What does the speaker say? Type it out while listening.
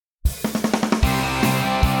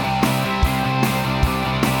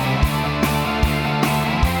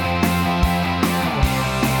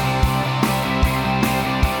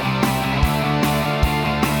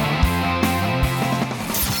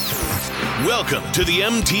Welcome to the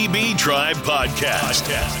MTB Tribe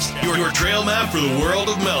Podcast, your trail map for the world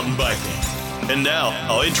of mountain biking. And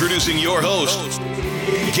now, introducing your host,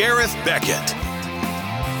 Gareth Beckett.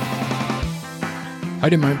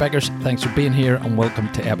 Howdy mountain bikers, thanks for being here and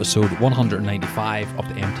welcome to episode 195 of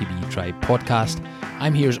the MTB Tribe Podcast.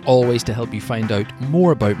 I'm here as always to help you find out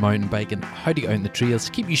more about mountain biking, how to get out on the trails,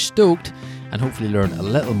 keep you stoked, and hopefully learn a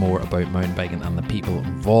little more about mountain biking and the people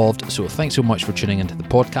involved. So thanks so much for tuning into the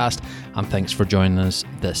podcast, and thanks for joining us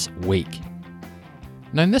this week.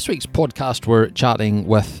 Now in this week's podcast we're chatting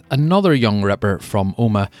with another young ripper from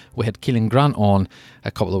Omagh. We had Keelan Grant on a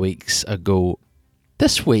couple of weeks ago.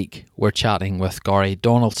 This week we're chatting with Gary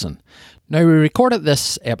Donaldson. Now we recorded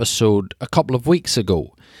this episode a couple of weeks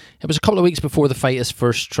ago. It was a couple of weeks before the Vitus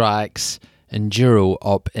First Tracks Enduro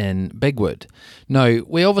up in Bigwood. Now,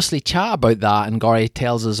 we obviously chat about that and Gary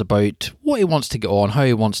tells us about what he wants to get on, how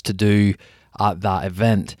he wants to do at that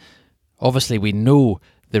event. Obviously, we know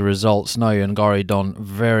the results now and Gary done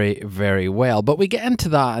very, very well. But we get into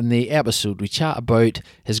that in the episode. We chat about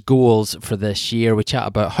his goals for this year. We chat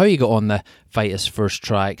about how he got on the Vitus First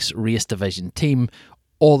Tracks race division team,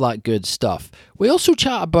 all that good stuff. We also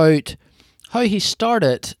chat about how he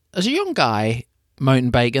started as a young guy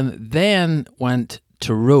mountain biking, then went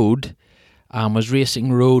to road and was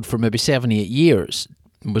racing road for maybe 7-8 years.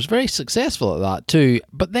 Was very successful at that too,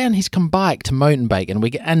 but then he's come back to mountain biking. We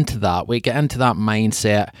get into that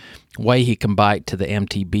mindset, why he came back to the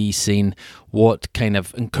MTB scene, what kind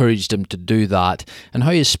of encouraged him to do that, and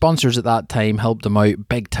how his sponsors at that time helped him out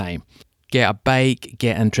big time. Get a bike,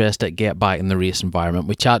 get interested, get back in the race environment.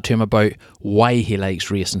 We chat to him about why he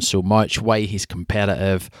likes racing so much, why he's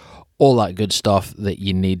competitive, all that good stuff that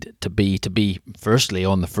you need to be firstly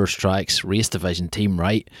on the First Tracks race division team,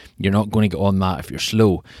 right? You're not going to get on that if you're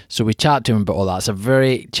slow. So we chat to him about all that. It's a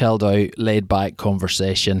very chilled out, laid back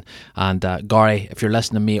conversation. And Gary, if you're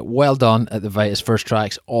listening, mate, well done at the Vitus First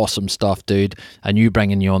Tracks. Awesome stuff, dude. And you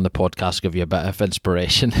bringing you on the podcast give you a bit of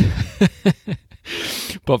inspiration.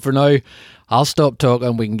 But for now, I'll stop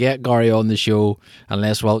talking. We can get Gary on the show, and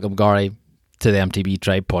let's welcome Gary to the MTB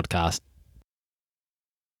Tribe Podcast.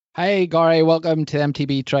 Hey Gary, welcome to the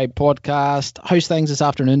MTB Tribe Podcast. How's things this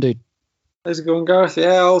afternoon, dude? How's it going, Gareth?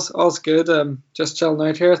 Yeah, all's good. Just chilling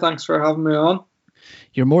out here. Thanks for having me on.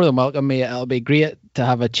 You're more than welcome, mate. It'll be great to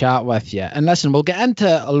have a chat with you. And listen, we'll get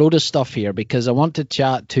into a load of stuff here because I want to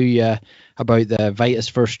chat to you about the Vitus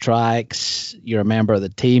First Tracks. You're a member of the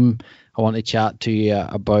team. I want to chat to you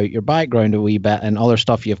about your background a wee bit and other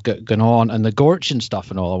stuff you've got going on and the Gorch and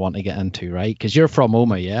stuff and all I want to get into, right? Because you're from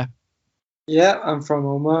Omagh, yeah? Yeah, I'm from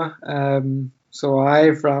Omagh. So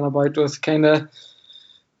I've ran about with kind of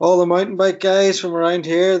all the mountain bike guys from around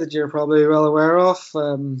here that you're probably well aware of.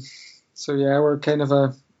 So yeah, we're kind of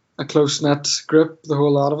a close-knit group, the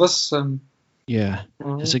whole lot of us. Yeah,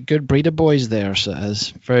 there's a good breed of boys there, so it's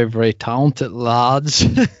very, very talented lads.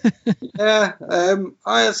 Yeah,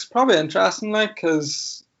 it's probably interesting, like,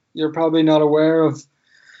 because you're probably not aware of,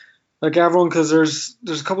 like, everyone, because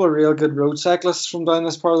there's a couple of real good road cyclists from down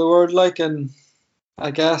this part of the world, like, and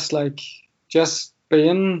I guess, like, just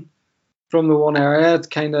being from the one area, it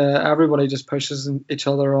kind of, everybody just pushes each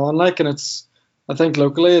other on, like, and I think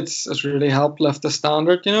locally it's really helped lift the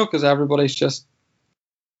standard, you know, because everybody's just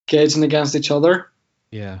gauging against each other.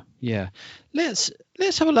 Yeah. Let's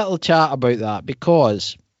have a little chat about that,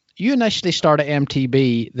 because you initially started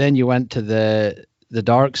MTB, then you went to the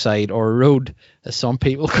dark side, or road as some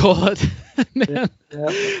people call it.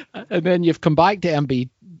 And then you've come back to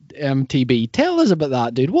MTB. Tell us about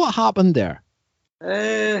that, dude. What happened there?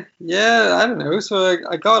 Yeah, I don't know. So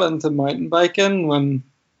I got into mountain biking when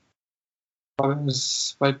I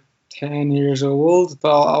was about 10 years old, but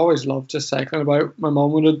I always loved just cycling about. My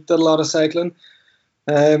mum did a lot of cycling,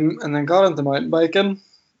 and then got into mountain biking,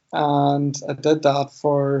 and I did that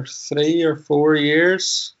for 3 or 4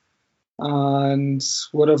 years, and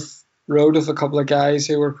would have rode with a couple of guys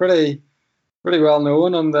who were pretty well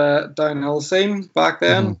known on the downhill scene back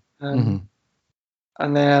then. And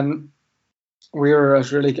then we were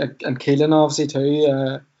really, and Keelan obviously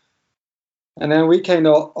too, and then we kind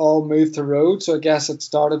of all moved to road. So I guess it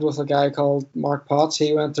started with a guy called Mark Potts.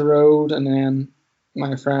 He went to road, and then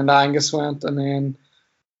my friend Angus went, and then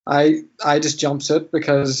I just jumped it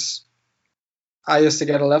because I used to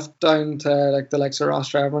get a lift down to like the likes of Ross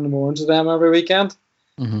Driver and the Mourns with them every weekend.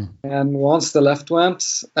 And once the lift went,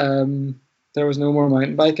 there was no more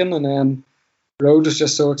mountain biking, and then road was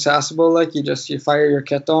just so accessible. Like you fire your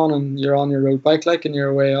kit on and you're on your road bike, like, and you're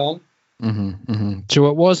away on. So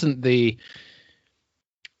it wasn't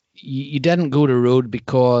you didn't go to road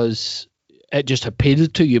because it just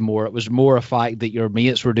appealed to you more? It was more a fact that your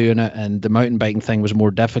mates were doing it and the mountain biking thing was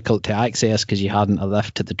more difficult to access because you hadn't a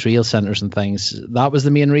lift to the trail centres and things. That was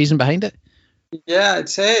the main reason behind it? Yeah, I'd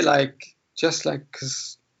say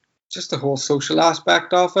because just the whole social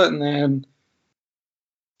aspect of it, and then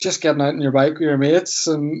just getting out on your bike with your mates.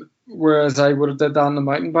 And whereas I would have did that on the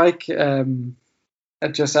mountain bike,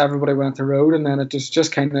 it just everybody went the road, and then it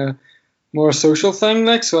just kind of more a social thing.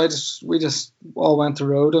 Like, so we just all went the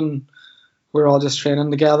road, and we were all just training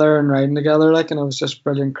together and riding together. Like, and it was just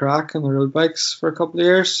brilliant crack on the road bikes for a couple of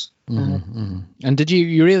years. And did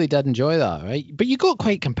you really did enjoy that, right? But you got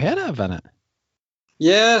quite competitive in it.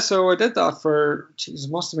 Yeah, so I did that for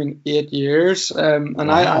must have been 8 years, and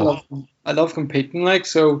wow. I love competing. Like,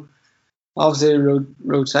 so obviously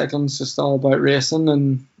road cycling is just all about racing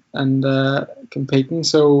and competing.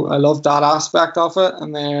 So I loved that aspect of it,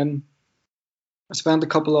 and then I spent a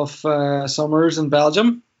couple of summers in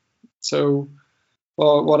Belgium. So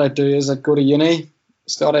what I do is I go to uni,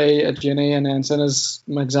 study at uni, and then as soon as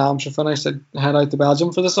my exams are finished, I head out to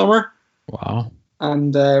Belgium for the summer. Wow.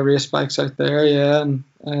 And race bikes out there, yeah.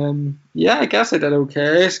 And I guess I did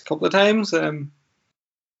okay a couple of times. But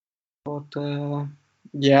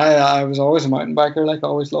I was always a mountain biker. Like, I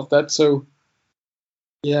always loved it. So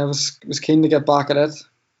yeah, I was keen to get back at it.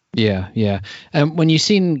 Yeah. When you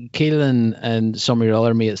seen Keelan and some of your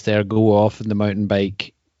other mates there go off in the mountain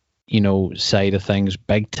bike, side of things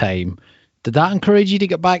big time, did that encourage you to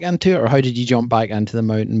get back into it, or how did you jump back into the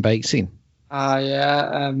mountain bike scene?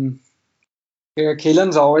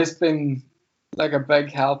 Keelan's always been like a big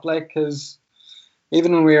help, like, because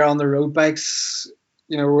even when we were on the road bikes,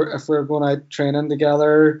 if we were going out training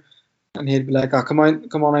together, and he'd be like, "Oh, come on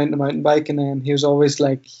out in the mountain bike," and then he was always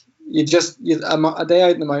like, a day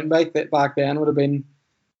out in the mountain bike back then would have been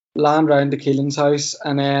land round to Keelan's house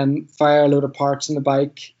and then fire a load of parts in the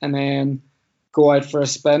bike and then go out for a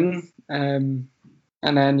spin, and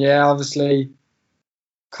then obviously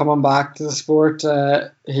coming back to the sport,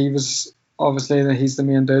 he was. Obviously, he's the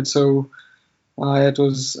main dude, so it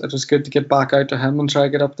was good to get back out to him and try to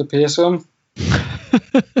get up the pace with him.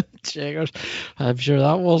 Jaggers, I'm sure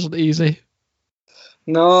that wasn't easy.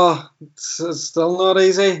 No, it's still not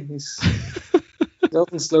easy. He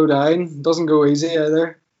doesn't slow down, doesn't go easy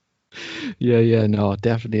either. Yeah, no,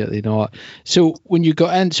 definitely not. So when you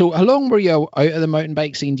got in, so how long were you out of the mountain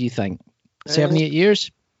bike scene, do you think? 7, 8 years?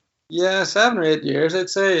 Yeah, 7 or 8 years, I'd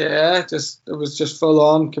say. Yeah, it was just full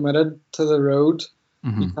on committed to the road.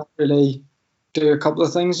 Mm-hmm. You can't really do a couple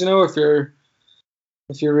of things, if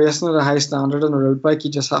you're racing at a high standard on a road bike,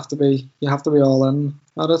 you have to be all in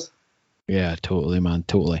at it. Yeah, totally, man,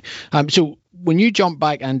 totally. So when you jump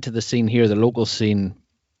back into the scene here, the local scene,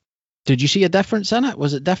 did you see a difference in it?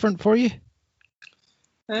 Was it different for you?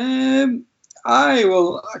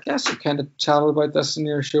 I guess you kind of chatted about this in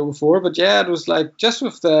your show before, but yeah, it was like just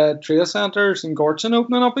with the trail centres in Gortin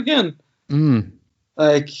opening up again.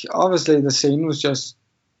 Like, obviously the scene was just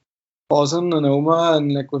buzzing in Oma,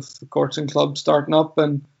 and like with the Gortin club starting up,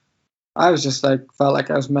 and I was just like felt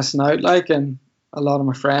like I was missing out, like, and a lot of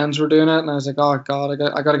my friends were doing it, and I was like, oh god, I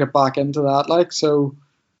got to get back into that, like. So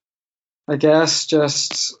I guess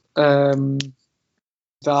just that,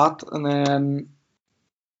 and then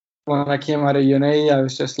when I came out of uni, I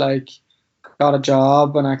was just like, got a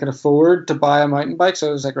job and I could afford to buy a mountain bike. So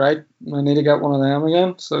I was like, right, I need to get one of them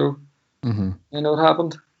again. So it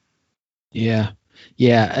happened. Yeah.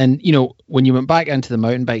 And, when you went back into the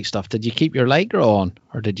mountain bike stuff, did you keep your Lycra on,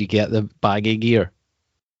 or did you get the baggy gear?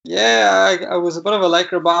 Yeah, I was a bit of a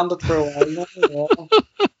Lycra bandit for a while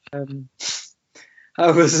now.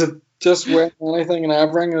 I was just wearing anything and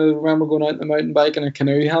everything. I remember going out on the mountain bike in a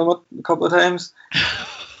canoe helmet a couple of times.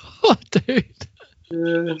 Oh, dude.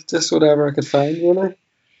 Yeah, just whatever I could find, really.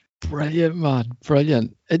 Brilliant, man.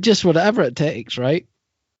 Brilliant. Just whatever it takes, right?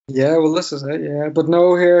 Yeah, well, this is it, yeah. But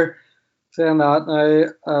no, here, saying that,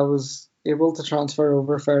 now I was able to transfer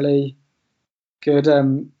over fairly good.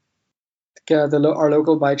 Our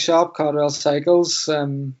local bike shop, Cotterell Cycles,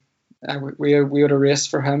 we had a race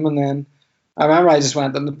for him, and then I remember I just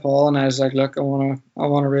went into Paul and I was like, look, I want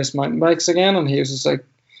to race mountain bikes again, and he was just like,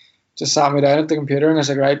 just sat me down at the computer, and I was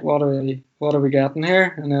like, right, what are we getting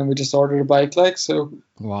here? And then we just ordered a bike, like, so.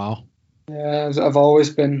 Wow. Yeah, I've always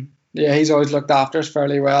been, he's always looked after us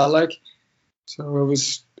fairly well, like, so it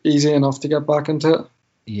was easy enough to get back into it.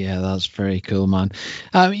 Yeah, that's very cool, man.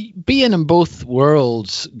 Being in both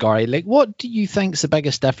worlds, Gary, like, what do you think's the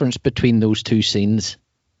biggest difference between those two scenes?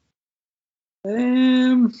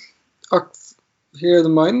 Here, the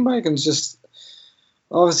mountain biking's just,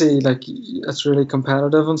 obviously, like, it's really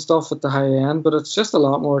competitive and stuff at the high end, but it's just a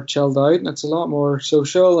lot more chilled out, and it's a lot more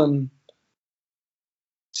social, and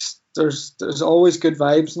there's always good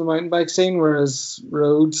vibes in the mountain bike scene, whereas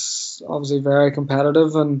roads obviously very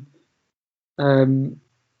competitive, and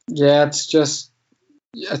it's just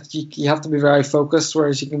you have to be very focused,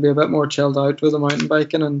 whereas you can be a bit more chilled out with the mountain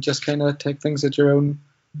biking and just kind of take things at your own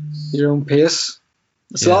pace.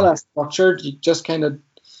 It's a lot less structured. You just kind of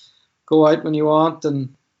go out when you want,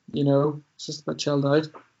 and it's just a bit chilled out.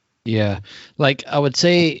 Yeah, like I would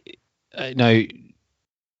say now.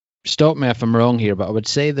 Stop me if I'm wrong here, but I would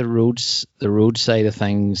say the road side of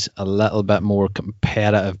things a little bit more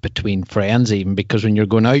competitive between friends, even, because when you're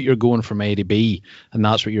going out, you're going from A to B, and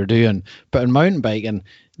that's what you're doing. But in mountain biking,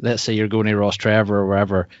 let's say you're going to Ross Trevor or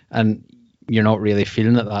wherever, and you're not really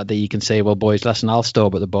feeling it that day, you can say, well, boys, listen, I'll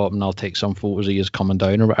stop at the bottom and I'll take some photos of you coming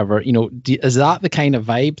down or whatever. Is that the kind of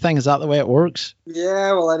vibe thing? Is that the way it works?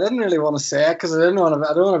 Yeah, well, I didn't really want to say it because I don't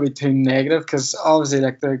want to be too negative, because obviously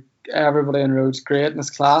everybody on road's great in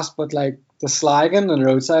this class, but like the slagging and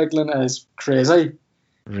road cycling is crazy.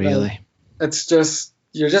 Really? Like, it's just,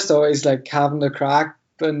 you're just always like having to crack,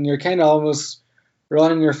 and you're kind of almost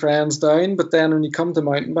running your friends down. But then when you come to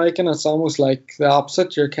mountain biking, it's almost like the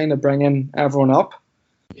opposite. You're kind of bringing everyone up.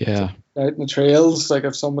 Yeah. So out in the trails, like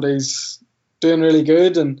if somebody's doing really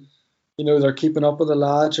good and they're keeping up with the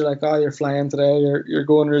lads, you're like, oh, you're flying today, you're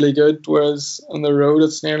going really good. Whereas on the road,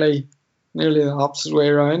 it's nearly the opposite way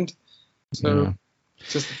around. So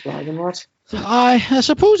it's just a flagging match. I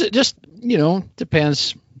suppose it just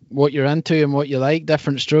depends what you're into and what you like.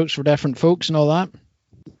 Different strokes for different folks and all that.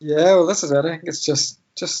 Yeah, well, this is it. I think it's just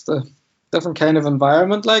a different kind of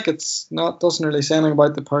environment. Like, doesn't really say anything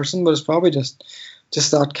about the person, but it's probably just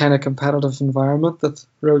that kind of competitive environment that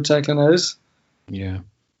road cycling is. Yeah.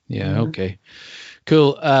 Okay,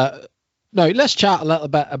 cool. Now let's chat a little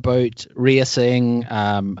bit about racing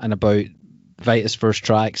and about Vitus First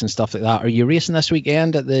Tracks and stuff like that. Are you racing this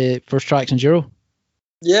weekend at the First Tracks Enduro?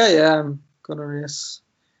 Yeah, I'm gonna race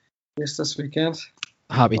this weekend.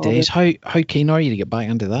 Happy days. How keen are you to get back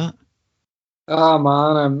into that? Oh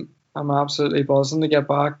man, I'm absolutely buzzing to get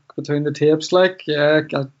back between the tapes. Like, yeah,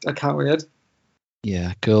 I can't wait.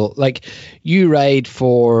 Yeah, cool. Like, you ride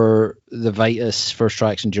for the Vitus First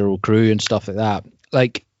Tracks Enduro crew and stuff like that.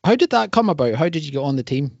 Like, how did that come about? How did you get on the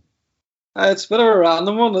team? It's a bit of a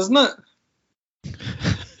random one, isn't it?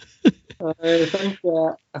 I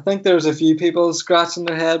think there's a few people scratching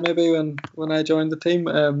their head maybe when I joined the team.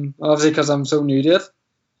 Obviously because I'm so new to it.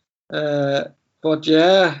 But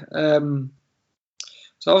yeah, so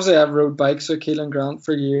obviously I've rode bikes with Keelan Grant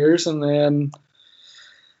for years, and then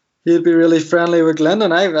he'd be really friendly with Glenn,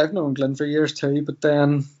 and I've known Glenn for years too. But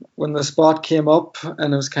then when the spot came up,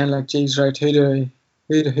 and it was kind of like, geez, right, who can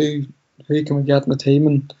we get in the team?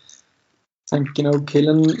 And I think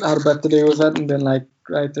Keelan had a bit to do with it, and then like,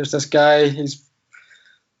 right, there's this guy, he's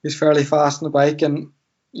fairly fast on the bike, and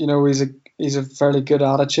he's a fairly good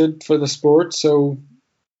attitude for the sport, so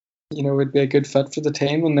it'd be a good fit for the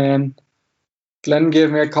team. And then Glenn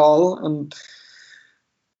gave me a call, and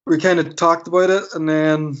we kind of talked about it, and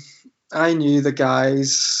then I knew the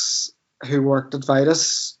guys who worked at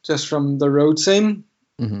Vitus just from the road scene.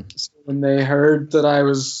 Mm-hmm. So when they heard that I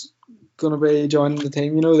was going to be joining the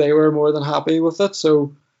team, they were more than happy with it.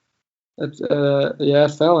 So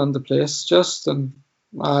it fell into place just, and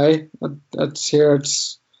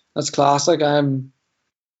it's classic.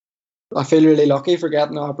 I feel really lucky for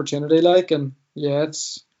getting the opportunity, like, and yeah,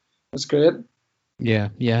 it's great. Yeah,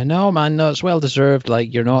 no, man, no, it's well deserved.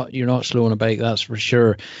 Like, you're not slowing a bike, that's for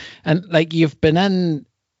sure. And like, you've been in.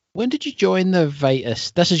 When did you join the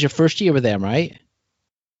Vitus? This is your first year with them, right?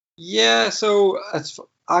 Yeah, so it's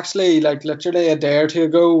actually like literally a day or two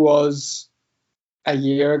ago was a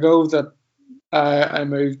year ago that I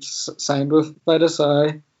signed with Vitus.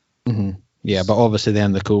 Mm-hmm. Yeah, but obviously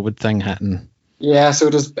then the COVID thing happened. Yeah, so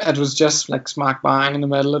it was just like smack bang in the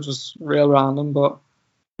middle. It was real random, but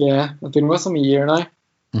yeah, I've been with them a year now.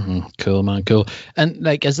 Mm-hmm. Cool, man, cool. And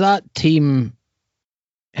like, has that team,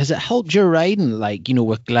 has it helped your riding? Like,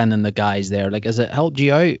 with Glenn and the guys there, like, has it helped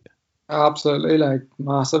you out? Absolutely, like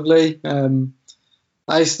massively.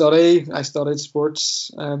 I studied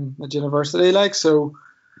sports at university, like, so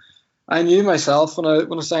I knew myself when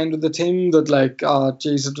I signed with the team that like, oh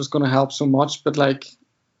geez, it was going to help so much. But like,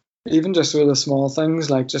 even just with the small things,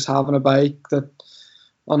 like just having a bike that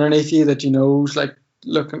underneath you that is like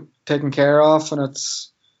taken care of, and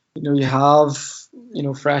it's you have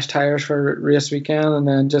fresh tires for race weekend, and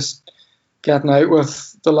then just getting out with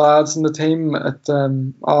the lads and the team, it's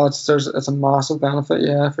a massive benefit,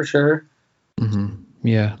 yeah, for sure. Mm-hmm.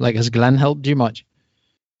 Yeah, like, has Glenn helped you much?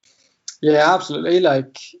 Yeah, absolutely.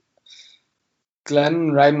 Like,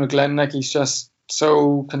 riding with Glenn, like, he's just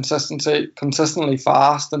so consistently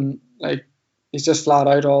fast, and like he's just flat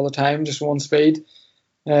out all the time, just one speed.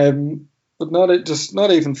 But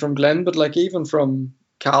not even from Glenn, but like even from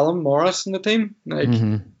Callum Morris in the team. Like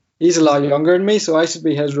he's a lot younger than me, so I should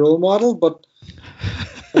be his role model. But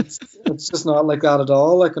it's just not like that at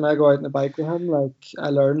all. Like when I go out on the bike with him, like I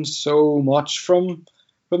learn so much from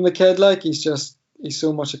the kid. Like he's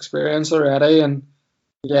so much experience already, and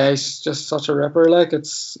yeah, he's just such a ripper. Like I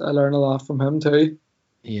learn a lot from him too.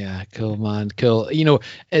 Yeah, cool, man, cool. You know,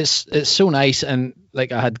 it's so nice, and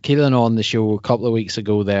like I had Keelan on the show a couple of weeks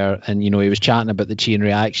ago there, and you know he was chatting about the Chain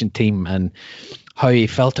Reaction team and how he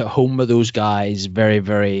felt at home with those guys very,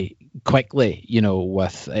 very quickly. You know,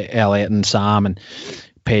 with Elliot and Sam and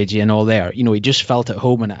Pagey and all there. You know, he just felt at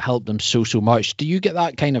home, and it helped him so much. Do you get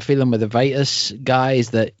that kind of feeling with the Vitus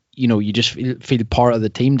guys that you know you just feel part of the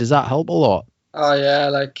team? Does that help a lot? Oh yeah,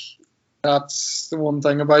 like that's the one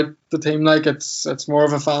thing about the team. Like it's more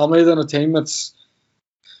of a family than a team. It's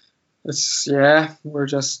yeah, we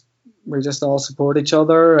just all support each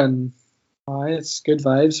other, and it's good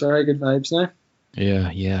vibes, very good vibes now.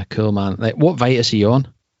 Yeah, cool, man. Like, what Vitus are you on?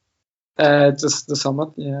 Just the Summit,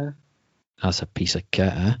 yeah. That's a piece of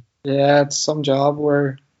kit, eh? Yeah, it's some job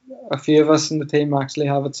where a few of us in the team actually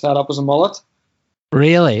have it set up as a mullet.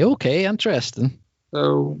 Really? Okay, interesting.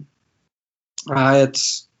 So, it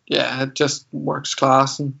just works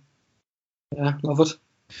class, and yeah, love it.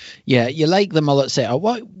 Yeah, you like the mullet setup.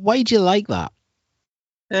 Why do you like that?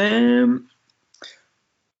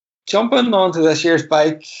 Jumping onto this year's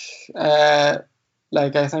bike,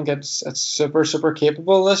 like I think it's super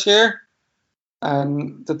capable this year,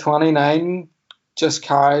 and the 29 just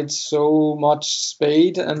carried so much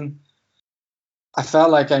speed, and I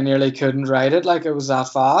felt like I nearly couldn't ride it. Like it was that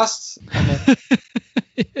fast.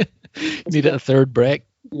 Needed a third brake.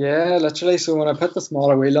 Yeah, literally. So when I put the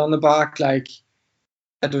smaller wheel on the back, like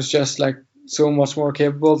it was just like so much more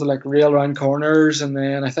capable to like reel around corners, and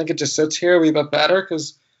then I think it just sits here a wee bit better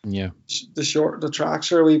because the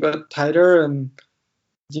tracks are a wee bit tighter, and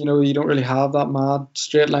you know you don't really have that mad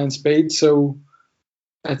straight line speed, so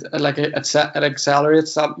it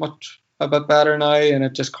accelerates that much a bit better now, and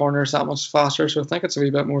it just corners that much faster. So I think it's a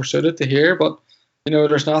wee bit more suited to here. But you know,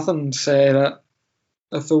 there's nothing to say that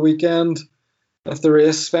if the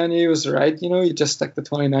race venue was right, you know, you just stick the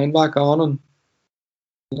 29 back on and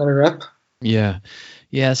let it rip. Yeah,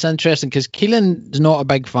 it's interesting because Keelan's not a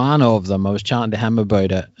big fan of them. I was chatting to him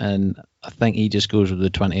about it, and I think he just goes with the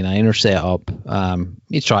 29er setup.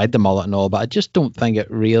 He tried the mullet and all, but I just don't think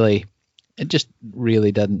it really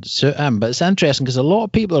didn't suit him. But it's interesting because a lot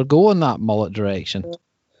of people are going that mullet direction.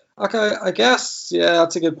 Okay, I guess, yeah,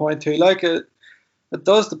 that's a good point too. Like it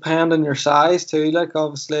does depend on your size too. Like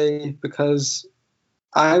obviously, because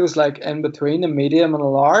I was like in between a medium and a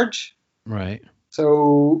large. Right.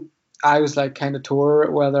 So I was like kind of tore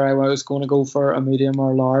whether I was going to go for a medium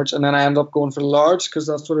or a large, and then I ended up going for the large because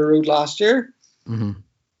that's what I rode last year. Mm-hmm.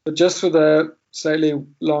 But just with a slightly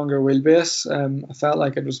longer wheelbase, I felt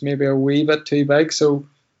like it was maybe a wee bit too big. So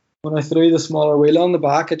when I threw the smaller wheel on the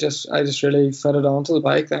back, I just really fitted onto the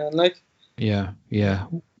bike then. Like. Yeah.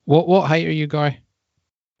 What height are you, Guy?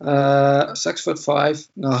 6'5".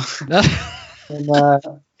 No.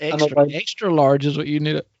 And, extra large is what you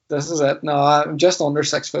need. This is it. No, I'm just under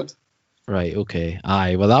 6 foot. Right. Okay.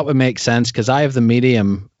 Aye. Well, that would make sense because I have the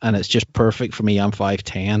medium and it's just perfect for me. I'm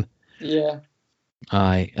 5'10". Yeah.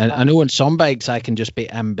 Aye. And I know in some bikes I can just be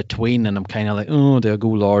in between, and I'm kind of like, oh, do I go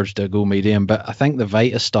large? Do I go medium? But I think the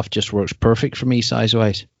Vitus stuff just works perfect for me size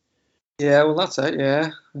wise. Yeah. Well, that's it.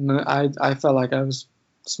 Yeah. And I felt like I was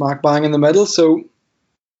smack bang in the middle. So,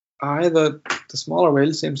 the smaller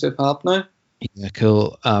wheel seems to have helped now. Yeah.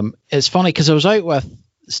 Cool. It's funny because I was out with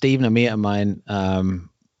Stephen, a mate of mine,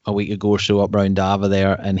 a week ago or so up round Dava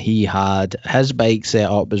there, and he had his bike set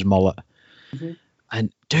up as mullet. Mm-hmm.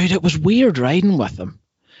 And dude, it was weird riding with him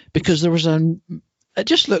because it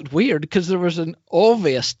just looked weird because there was an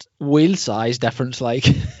obvious wheel size difference, like,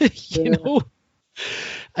 you know,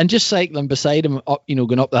 and just cycling beside him up, you know,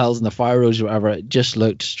 going up the hills and the fire roads or whatever, it just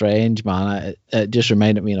looked strange, man. It just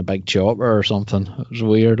reminded me of a big chopper or something. It was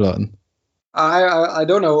weird looking. I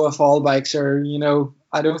don't know if all bikes are, you know,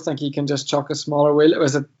 I don't think you can just chuck a smaller wheel.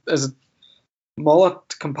 Is it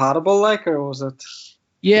mullet compatible, like, or was it?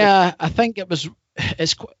 Yeah, I think it was.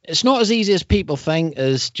 It's not as easy as people think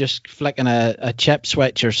as just flicking a chip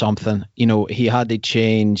switch or something. You know, he had to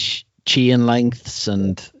change chain lengths,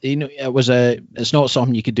 and you know, it's not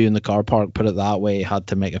something you could do in the car park. Put it that way, he had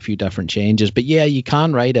to make a few different changes. But yeah, you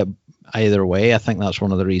can ride it either way. I think that's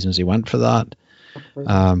one of the reasons he went for that.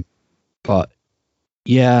 But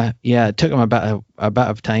Yeah, it took him a bit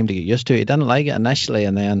of time to get used to it. He didn't like it initially,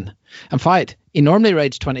 and then, in fact, he normally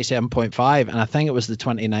rides 27.5, and I think it was the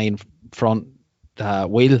 29 front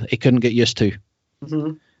wheel he couldn't get used to.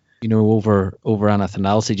 Mm-hmm. Over anything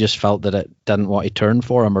else, he just felt that it didn't want to turn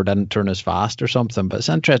for him or didn't turn as fast or something. But it's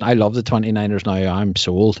interesting. I love the 29ers now. I'm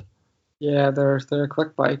sold. Yeah, they're a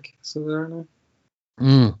quick bike, so they're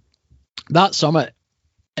now. That Summit,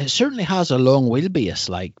 it certainly has a long wheelbase,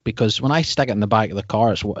 like, because when I stick it in the back of the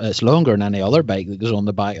car, it's longer than any other bike that goes on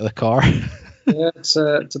the back of the car. Yeah, it's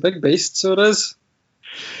a big beast, so it is.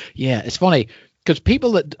 Yeah, it's funny because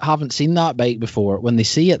people that haven't seen that bike before, when they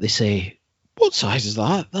see it, they say, "What size is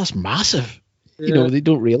that? That's massive." Yeah. They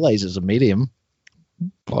don't realize it's a medium,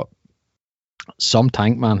 but some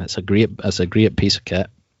tank, man. It's a great piece of kit.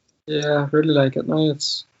 Yeah, I really like it now.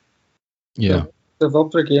 Yeah. They've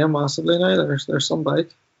upped their game massively now. There's some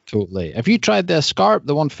bike. Totally. Have you tried the Scarp,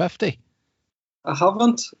 the 150? I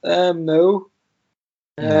haven't. No.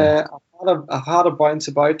 Yeah. I've had a bounce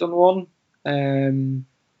about on one.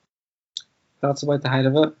 That's about the height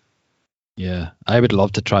of it. Yeah, I would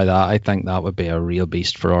love to try that. I think that would be a real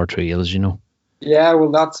beast for our trails, Yeah,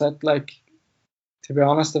 well, that's it. Like, to be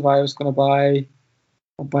honest, if I was going to buy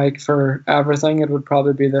a bike for everything, it would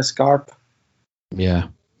probably be the Scarp. Yeah.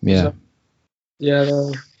 So, yeah,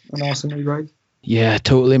 they're an awesome wee bike. Yeah,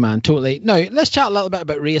 totally, man, totally. Now, let's chat a little bit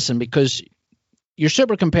about racing, because you're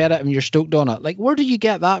super competitive and you're stoked on it. Like, where do you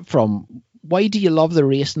get that from? Why do you love the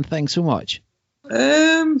racing thing so much?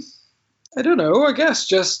 I don't know. I guess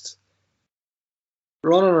just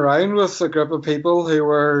running around with a group of people who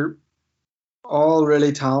were all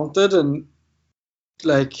really talented, and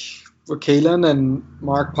like with Keelan and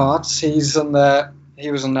Mark Potts, he was in the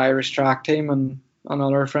Irish track team, and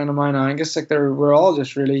another friend of mine, Angus. Like we're all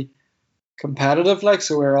just really competitive. Like,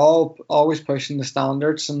 so we're all always pushing the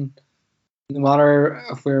standards, and no matter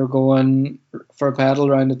if we were going for a pedal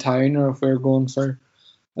around the town or if we were going for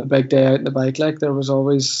a big day out in the bike, like we're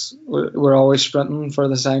always sprinting for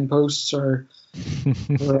the signposts, or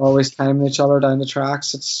we're always timing each other down the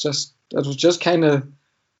tracks. It was just kind of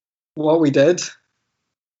what we did.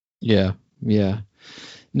 Yeah.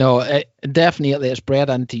 No, definitely it's bred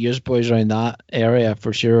into you boys around that area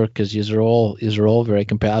for sure, because you're all very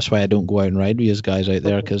competitive. That's why I don't go out and ride with you guys out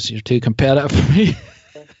there, because you're too competitive for me.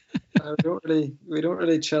 We don't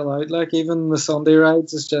really chill out. Like, even the Sunday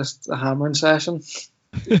rides is just a hammering session.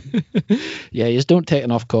 Yeah, you just don't take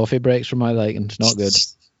enough coffee breaks for my liking. It's not good.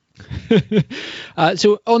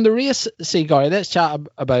 So on the race, Gary, let's chat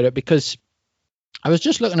about it, because I was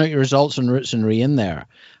just looking at your results on Roots and Rain there,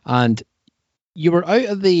 and you were out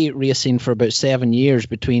of the racing for about 7 years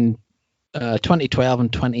between 2012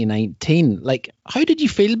 and 2019. Like, how did you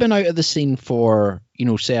feel being out of the scene for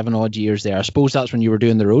 7 odd years there? I suppose that's when you were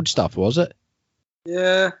doing the road stuff, was it?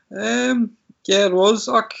 Yeah, it was.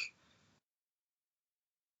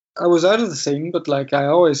 I was out of the scene, but like I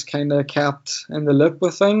always kind of kept in the loop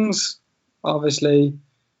with things. Obviously,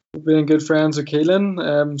 being good friends with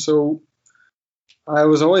Keelan, so I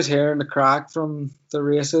was always hearing the crack from the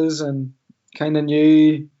races and kind of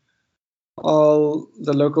knew all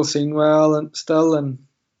the local scene well, and still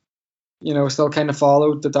kind of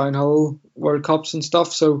followed the downhill World Cups and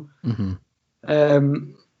stuff. So, my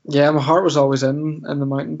heart was always in the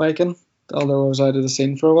mountain biking, although I was out of the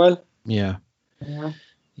scene for a while.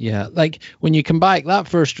 Yeah, like when you come back, that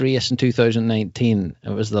first race in 2019, it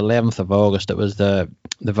was the 11th of August. It was the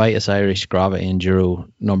Vitus Irish Gravity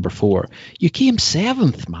Enduro number 4. You came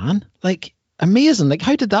 7th, man. Like, amazing. Like,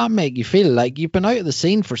 how did that make you feel? Like, you've been out of the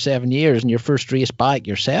scene for 7 years, and your first race back,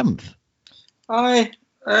 you're 7th. Look,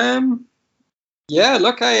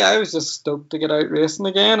 I was just stoked to get out racing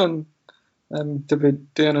again and to be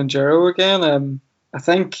doing enduro again. I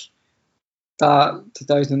think that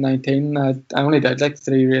 2019, I only did like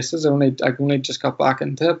 3 races. I only just got back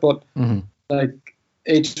into it, but like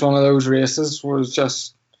each one of those races was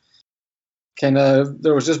just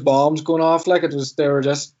there was just bombs going off. Like, they were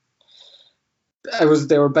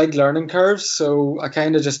big learning curves. So I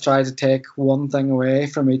kind of just tried to take one thing away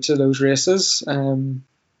from each of those races.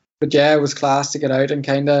 But yeah, it was class to get out, and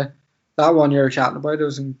kind of that one you were chatting about, it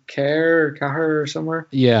was in Cahir or somewhere.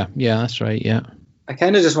 Yeah, that's right. Yeah. I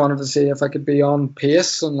kind of just wanted to see if I could be on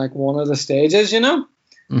pace on like one of the stages, And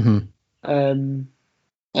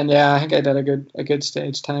yeah, I think I did a good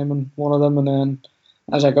stage time on one of them, and then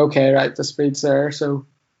I was like, okay, right, the speed's there, so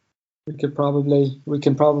we can probably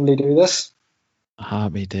do this.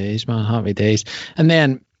 Happy days, man, happy days. And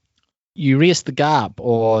then you raced the Gap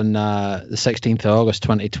on the 16th of August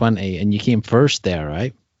 2020, and you came first there,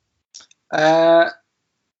 right?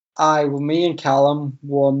 Me and Callum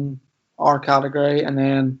won our category, and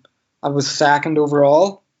then I was second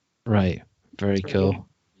overall. Right. Very cool.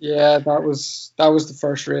 Yeah, that was the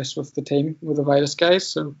first race with the team, with the Vitus guys.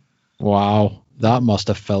 So wow, that must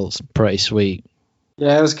have felt pretty sweet.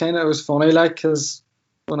 Yeah, it was funny, like, because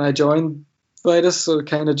when I joined Vitus, so I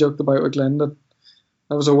kind of joked about with Glenn that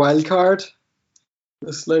I was a wild card.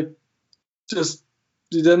 It's like, just,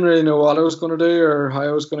 you didn't really know what I was going to do or how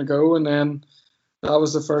I was going to go, and then that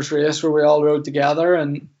was the first race where we all rode together,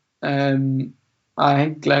 and I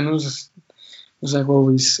think Glenn was like, well,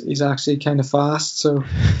 he's actually kind of fast, so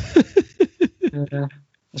yeah,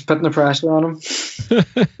 it's putting the pressure on him.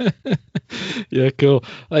 Yeah, cool.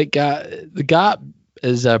 Like the Gap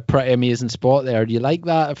is a pretty amazing spot there. Do you like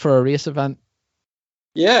that for a race event?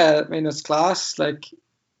 Yeah, I mean, it's class. Like,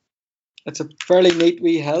 it's a fairly neat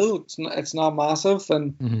wee hill. It's not massive,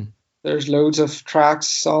 and there's loads of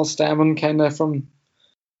tracks all stemming kind of from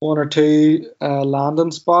one or two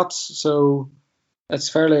landing spots. So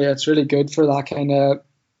it's really good for that kind of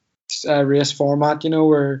race format,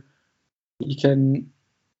 where you can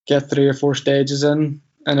get 3 or 4 stages in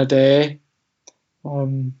a day.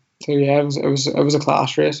 So yeah, it was a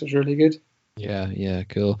class race. It was really good. Yeah,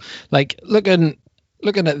 cool. Like looking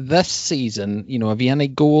at this season, have you any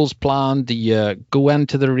goals planned? Do you go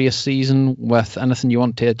into the race season with anything you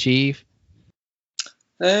want to achieve?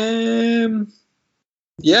 Yeah,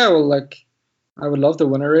 well, like, I would love to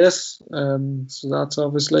win a race. So that's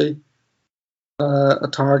obviously a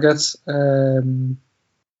target.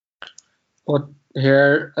 But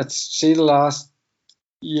here, the last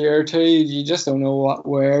year or two, you just don't know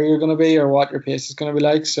where you're going to be or what your pace is going to be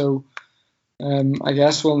like. So I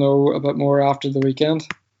guess we'll know a bit more after the weekend.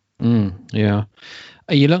 Yeah.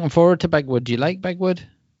 Are you looking forward to Bigwood? Do you like Bigwood?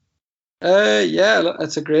 Yeah,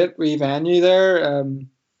 it's a great wee venue there.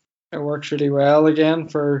 It works really well again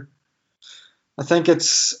I think it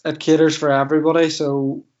caters for everybody.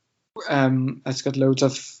 So it's got loads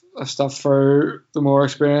of stuff for the more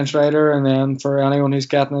experienced rider, and then for anyone who's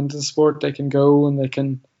getting into the sport, they can go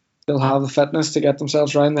and they'll have the fitness to get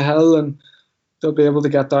themselves around the hill, and they'll be able to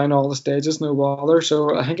get down all the stages, no bother.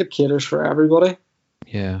 So I think it caters for everybody.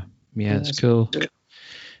 Yeah, it's cool. Good.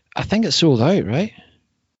 I think it's sold out, right?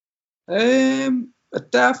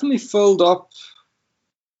 It definitely filled up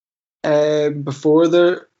before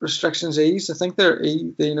the restrictions eased. I think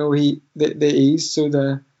they eased, so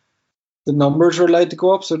the numbers were allowed to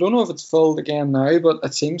go up. So I don't know if it's filled again now, but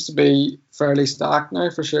it seems to be fairly stacked now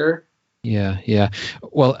for sure. Yeah.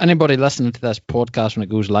 Well, anybody listening to this podcast when it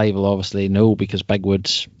goes live will obviously know, because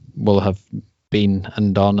Bigwoods will have been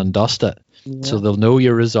and done and dusted. Yeah. So they'll know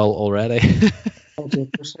your result already.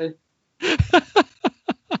 100%.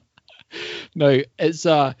 Now,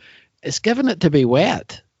 it's given it to be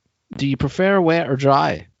wet. Do you prefer wet or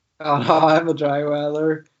dry? Oh, no, I'm a dry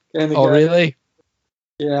weather kind of guy. Really?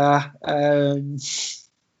 Yeah.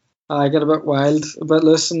 I get a bit wild, a bit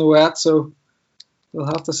loose in the wet, so we'll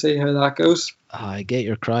have to see how that goes. Get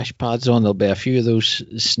your crash pads on. There'll be a few of those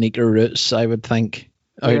sneaker routes, I would think,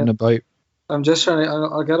 out and about. I'm just trying to.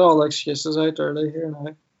 I'll get all the excuses out early here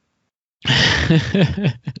now.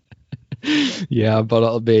 Yeah, but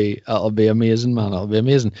it'll be amazing, man. It'll be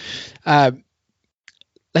amazing.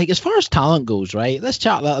 Like, as far as talent goes, right? Let's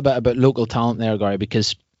chat a little bit about local talent there, Gary,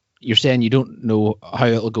 because you're saying you don't know how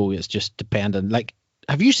it'll go. It's just dependent. Like,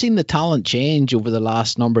 have you seen the talent change over the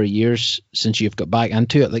last number of years since you've got back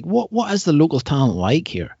into it? Like, what is the local talent like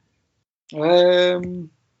here? Like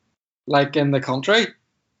in the country?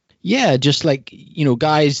 Yeah, just like,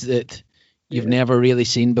 guys that you've never really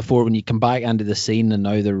seen before when you come back into the scene, and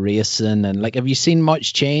now they're racing, and like, have you seen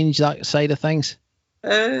much change that side of things?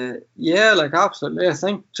 Yeah, like, absolutely. I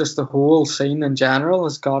think just the whole scene in general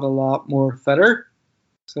has got a lot more fitter.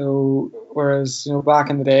 So whereas, back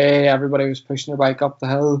in the day, everybody was pushing their bike up the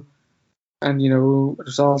hill, and, it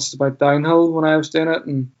was all just about downhill when I was doing it,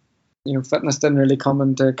 and, fitness didn't really come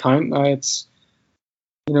into account. Now it's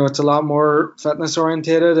a lot more fitness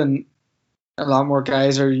orientated, and a lot more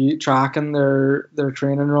guys are tracking their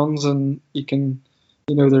training runs, and you can,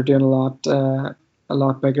 they're doing a lot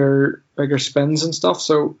bigger spins and stuff.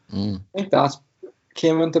 So I think that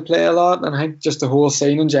came into play a lot, and I think just the whole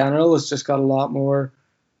scene in general has just got a lot more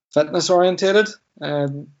fitness orientated,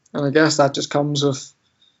 and I guess that just comes with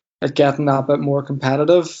it getting that bit more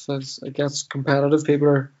competitive. As it gets competitive, people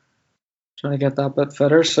are trying to get that bit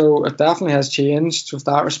fitter, so it definitely has changed with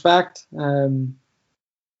that respect. And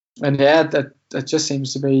yeah, it just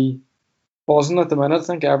seems to be buzzing at the minute. I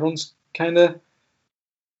think everyone's kind of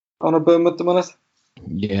on a boom at the minute.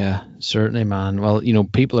 Yeah, certainly, man. Well,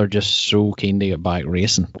 people are just so keen to get back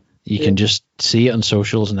racing. You can just see it on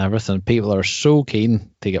socials and everything. People are so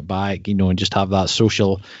keen to get back, and just have that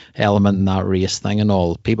social element in that race thing and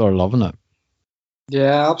all. People are loving it.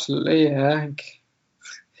 Yeah, absolutely. Yeah,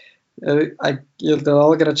 they'll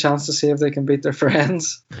all get a chance to see if they can beat their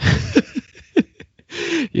friends.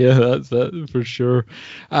 Yeah, that's it for sure.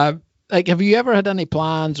 Have you ever had any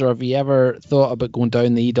plans, or have you ever thought about going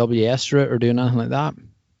down the EWS route or doing anything like that?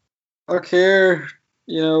 Okay,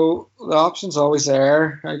 the option's always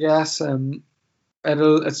there, I guess. It'll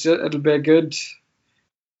be a good.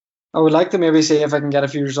 I would like to maybe see if I can get a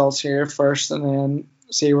few results here first, and then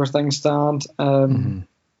see where things stand. I'm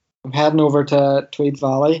heading over to Tweed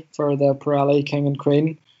Valley for the Pirelli King and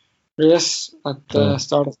Queen race at the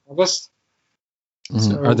start of August.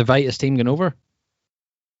 So, are the Vitus team going over?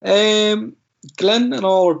 Glenn and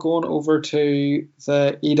all are going over to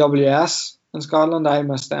the EWS in Scotland. I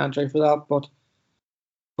missed the entry for that, but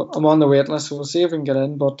I'm on the waiting list, so we'll see if we can get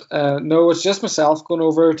in. But no, it's just myself going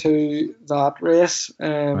over to that race.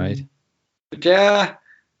 Right. But yeah,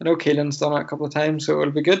 I know Keelan's done it a couple of times, so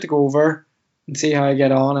it'll be good to go over and see how I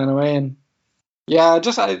get on anyway. And yeah,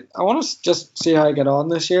 I want to just see how I get on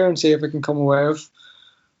this year and see if I can come away with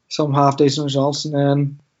some half decent results, and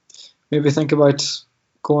then maybe think about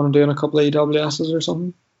going and doing a couple of EWSs or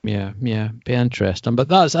something. Yeah, be interesting.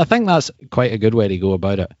 But I think that's quite a good way to go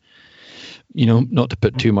about it. Not to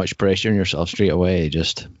put too much pressure on yourself straight away.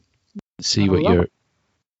 Just see how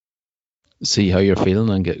you're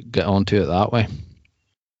feeling and get onto it that way.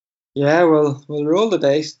 Yeah, we'll roll the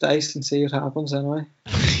dice and see what happens anyway.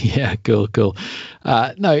 Yeah, cool.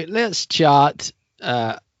 Now let's chat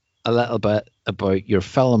a little bit about your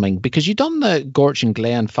filming, because you done the Gorch and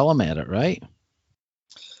Glen film edit, right?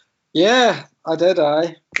 Yeah, I did.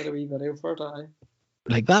 I did a wee video for it.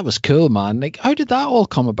 Like, that was cool, man. Like, how did that all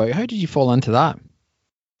come about? How did you fall into that?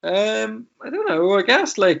 I don't know. I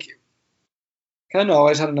guess kind of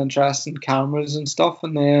always had an interest in cameras and stuff,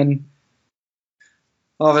 and then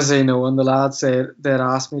obviously when the lads said they'd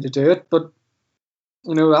asked me to do it, but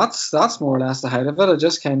that's more or less the height of it. I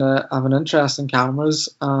just kind of have an interest in cameras,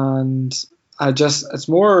 and it's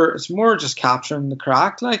more just capturing the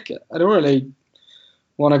crack. Like, I don't really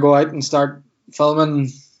want to go out and start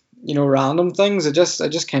filming random things. I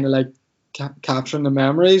just kind of like capturing the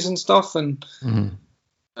memories and stuff, and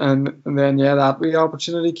and then that wee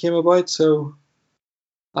opportunity came about. So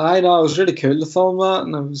I know it was really cool to film that,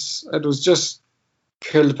 and it was just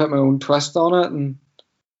cool to put my own twist on it, and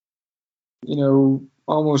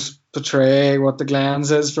almost portray what the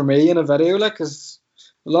Glens is for me in a video. Like, cause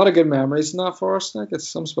a lot of good memories in that for us. Like, it's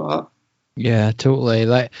some spot. Yeah, totally.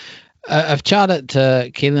 Like, I've chatted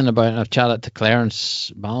to Keelan about it, and I've chatted to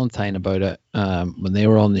Clarence Valentine about it when they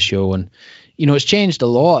were on the show, and it's changed a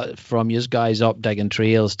lot from you guys up digging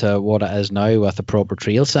trails to what it is now with a proper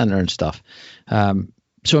trail centre and stuff.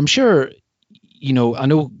 So I'm sure, I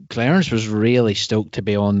know Clarence was really stoked to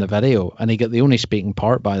be on the video, and he got the only speaking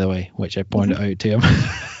part, by the way, which I pointed out to him.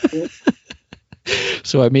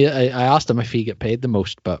 So I asked him if he get paid the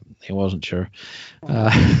most, but he wasn't sure.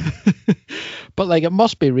 But like, it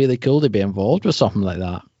must be really cool to be involved with something like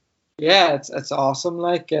that. Yeah, it's awesome.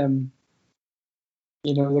 Like, the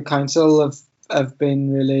council have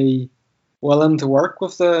been really willing to work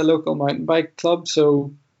with the local mountain bike club,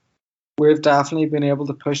 so we've definitely been able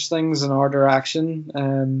to push things in our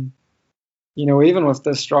direction. Even with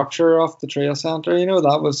the structure of the trail centre,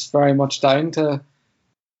 that was very much down to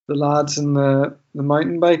the lads in the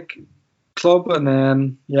mountain bike club, and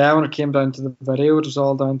then when it came down to the video, it was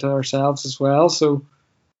all down to ourselves as well. So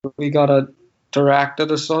we got it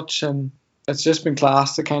directed as such, and it's just been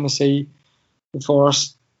class to kind of see the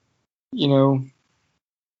forest,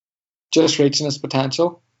 just reaching its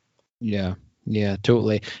potential. Yeah,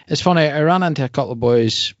 totally. It's funny, I ran into a couple of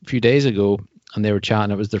boys a few days ago, and they were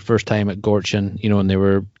chatting. It was their first time at Gorchin, and they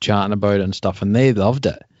were chatting about it and stuff, and they loved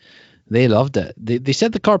it. They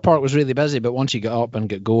said the car park was really busy, but once you get up and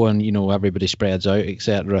get going, everybody spreads out,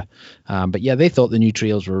 etc. But yeah, they thought the new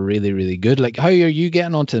trails were really, really good. Like, how are you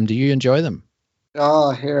getting onto them? Do you enjoy them?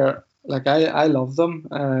 Oh, here, like, I love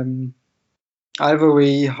them. I have a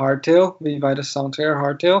wee hardtail, wee Vitus Santerre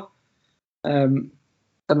hardtail, and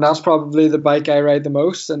that's probably the bike I ride the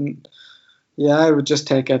most. And yeah, I would just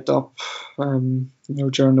take it up,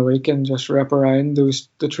 during the week and just rip around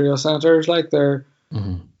the trail centres. Like, they're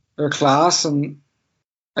class, and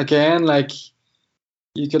again, like,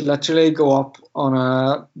 you could literally go up on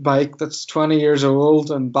a bike that's 20 years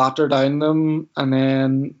old and batter down them, and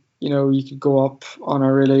then you could go up on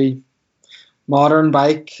a really modern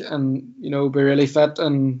bike and be really fit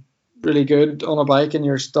and really good on a bike, and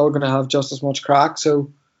you're still going to have just as much crack.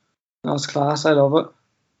 So that's class. I love it.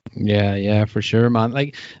 Yeah, for sure, man.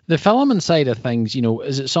 Like the filming side of things,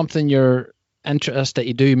 is it something you're interested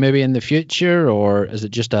you do maybe in the future, or is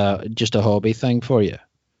it just a hobby thing for you?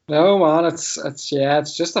 No, man, it's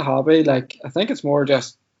just a hobby. Like, I think it's more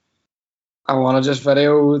just I want to just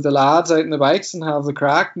video the lads out in the bikes and have the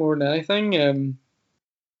crack more than anything.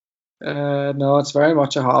 No, it's very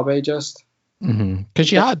much a hobby. Just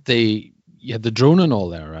Because you had the drone and all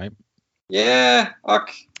there, right? yeah,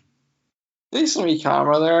 decent wee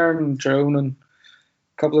camera there and drone and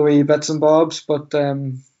a couple of wee bits and bobs, but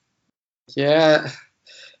yeah,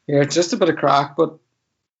 it's just a bit of crack. But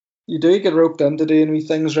you do get roped into doing wee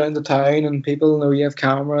things around the town, and people know you have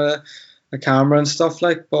a camera and stuff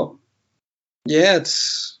like. But yeah,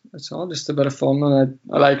 it's all just a bit of fun, and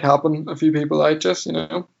I like helping a few people out, just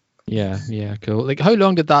Yeah, cool. Like, how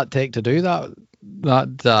long did that take to do that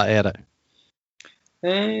edit?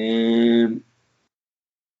 It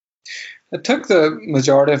took the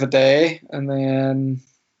majority of a day, and then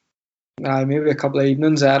maybe a couple of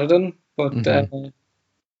evenings editing. But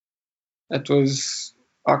it was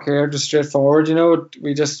okay, just straightforward.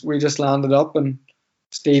 We just landed up, and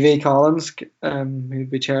Stevie Collins, who'd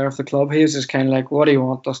be chair of the club, he was just kind of like, "What do you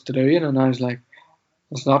want us to do?" And I was like,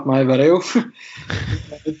 "It's not my video." Kind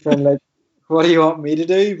of like, "What do you want me to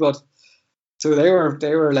do?" But so they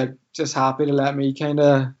were like just happy to let me kind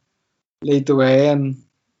of lead the way and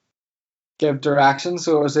give direction.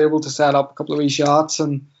 So I was able to set up a couple of wee shots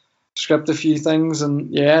and script a few things,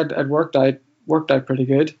 and yeah, it worked out pretty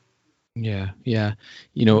good. Yeah.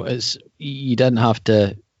 It's you didn't have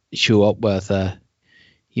to show up with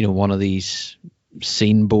one of these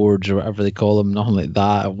scene boards or whatever they call them, nothing like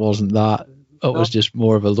that. It wasn't that. It was just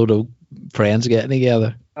more of a load of friends getting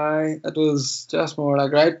together. It was just more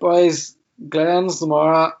like, right, boys, Glens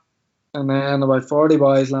tomorrow, and then about 40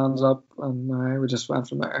 boys lands up, and we just went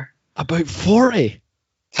from there. About 40?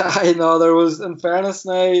 I know, there was, in fairness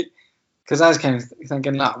now, because I was kind of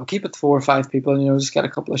thinking, we'll keep it 4 or 5 people, just get a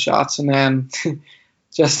couple of shots, and then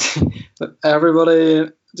just everybody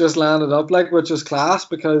just landed up, like, which was class,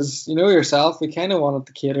 because yourself, we kind of wanted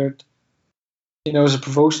to cater it, as a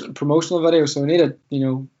promotional video, so we needed,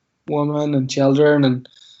 women and children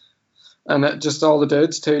and it, just all the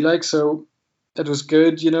dudes too, like, so it was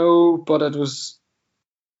good, but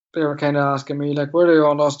they were kind of asking me, like, where do you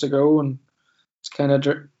want us to go, and it's kind of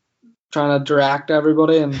trying to direct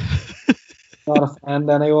everybody and not offend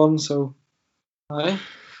anyone, so aye.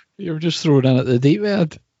 You were just thrown in at the deep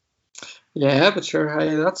end. Yeah, but sure,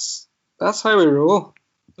 hey, that's how we roll.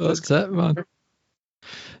 That's it, man.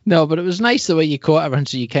 No, but it was nice the way you caught everything,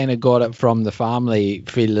 so you kind of got it from the family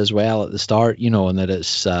feel as well at the start, and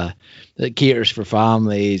that it caters for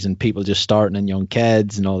families and people just starting and young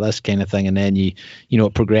kids and all this kind of thing, and then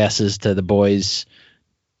it progresses to the boys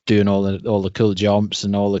doing all the cool jumps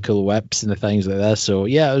and all the cool whips and the things like this. So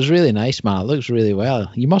yeah, it was really nice, man. It looks really well.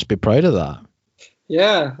 You must be proud of that.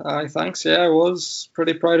 Yeah, thanks. Yeah, I was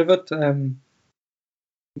pretty proud of it. I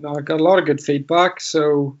got a lot of good feedback,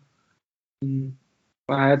 so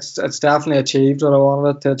it's definitely achieved what I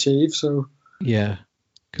wanted it to achieve. So yeah,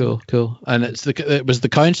 cool. And it was the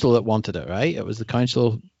council that wanted it, right? It was the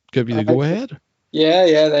council give you the go ahead.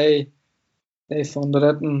 Yeah, they funded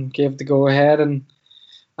it and gave the go ahead, and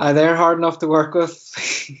they're hard enough to work with.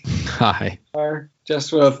 Hi.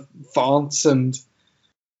 Just with fonts and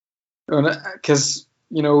because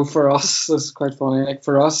for us, this is quite funny. Like,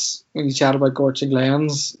 for us, when you chat about Gorcha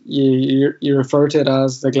Glens, you refer to it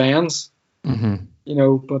as the Glens. Mm-hmm.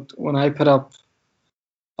 But when I put up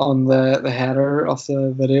on the header of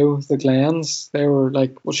the video the Glens, they were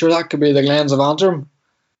like, well, sure, that could be the Glens of Antrim.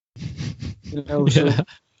 So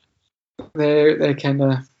they kind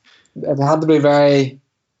of, it had to be very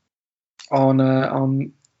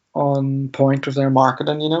on point with their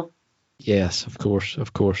marketing, Yes, of course.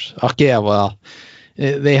 Okay, well,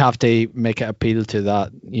 they have to make it appeal to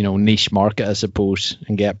that, niche market, I suppose,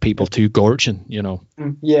 and get people to Gorchin,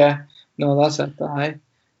 Yeah, no, that's it. Aye.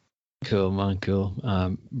 Cool, man, cool.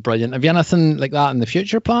 Brilliant. Have you anything like that in the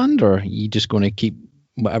future planned, or are you just going to keep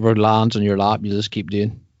whatever lands on your lap, you just keep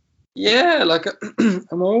doing? Yeah, like,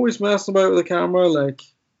 I'm always messing about with the camera. Like,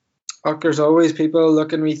 there's always people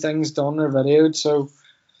looking at me things done or videoed, so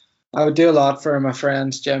I would do a lot for my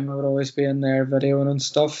friend's gym. I would always be in there videoing and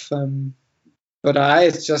stuff. But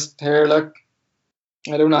it's just, here, look,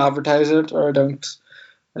 I don't advertise it, or I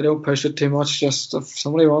don't push it too much. Just if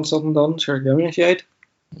somebody wants something done, sure, give me a shout.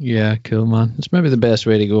 Yeah, cool, man. It's maybe the best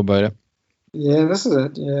way to go about it. Yeah, this is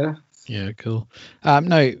it. Yeah. Yeah, cool.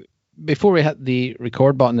 Now, before we hit the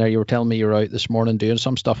record button there, you were telling me you were out this morning doing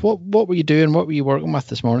some stuff. What were you doing? What were you working with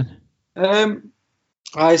this morning?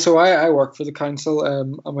 I work for the council.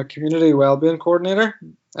 I'm a community wellbeing coordinator.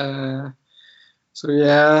 So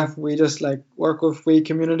yeah, we just like work with we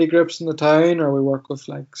community groups in the town, or we work with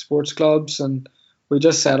like sports clubs, and we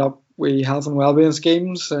just set up we health and wellbeing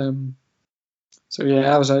schemes. So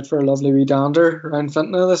yeah, I was out for a lovely wee dander around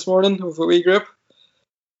Fintona this morning with a wee group.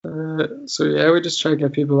 So yeah, we just try to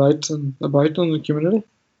get people out and about in the community.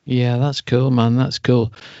 Yeah, that's cool, man. That's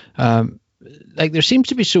cool. Like there seems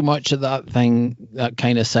to be so much of that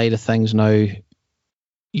kind of side of things now.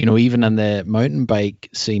 Even in the mountain bike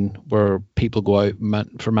scene where people go out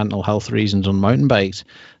for mental health reasons on mountain bikes.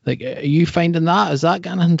 Like, are you finding that? Is that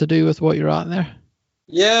got anything to do with what you're at there?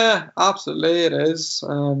 Yeah, absolutely, it is.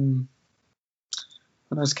 And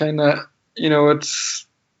it's kind of, it's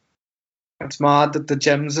mad that the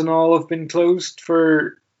gyms and all have been closed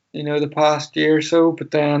for, the past year or so.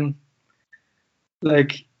 But then,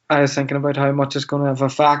 like, I was thinking about how much it's going to have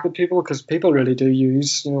affected people, because people really do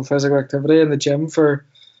use, physical activity in the gym for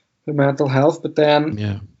the mental health. But then,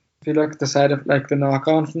 if you look at the side of like the knock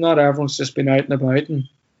on from that, everyone's just been out and about and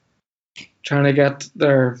trying to get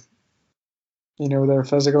their, their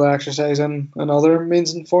physical exercise in other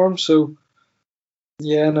means and forms. So,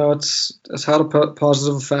 yeah, no, it's had a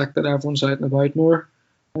positive effect that everyone's out and about more,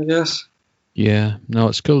 I guess. Yeah, no,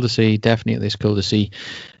 it's cool to see. Definitely, it's cool to see.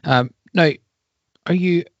 Now, are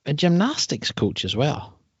you a gymnastics coach as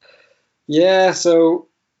well? Yeah, so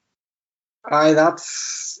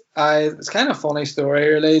it's kind of a funny story,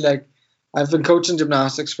 really. Like, I've been coaching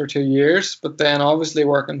gymnastics for 2 years, but then obviously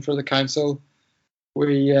working for the council,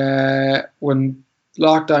 we when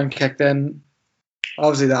lockdown kicked in,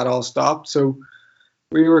 obviously that all stopped. So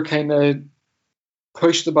we were kind of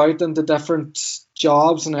pushed about into different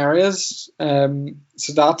jobs and areas.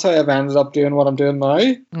 So that's how I've ended up doing what I'm doing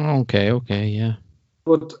now. Okay, yeah.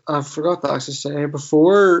 But I forgot to actually say,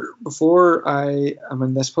 before I am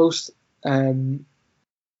in this post, I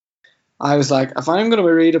was like, if I'm going to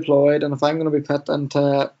be redeployed and if I'm going to be put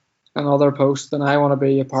into another post, then I want to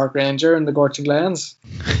be a park ranger in the Gortin Glens.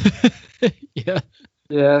 Yeah.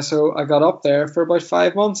 Yeah, so I got up there for about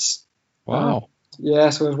 5 months. Wow. Yeah,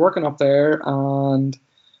 so I was working up there and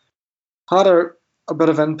had a bit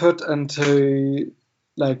of input into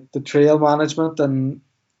like the trail management and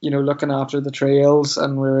looking after the trails,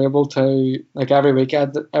 and we were able to, like, every week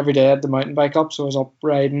every day I had the mountain bike up, so I was up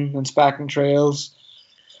riding, inspecting trails,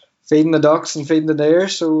 feeding the ducks and feeding the deer.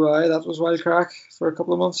 So that was wild crack for a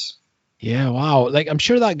couple of months. Yeah, wow. Like, I'm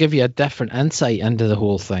sure that gave you a different insight into the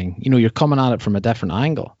whole thing. You're coming at it from a different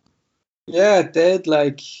angle. Yeah, it did.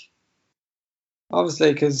 Like,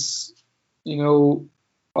 obviously, because,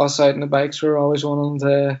 us out on the bikes, we're always wanting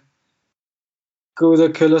to go the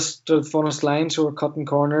coolest, the funnest line, so we're cutting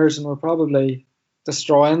corners and we're probably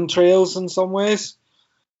destroying trails in some ways.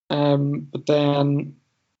 But then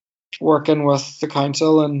working with the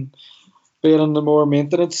council and being on the more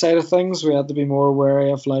maintenance side of things, we had to be more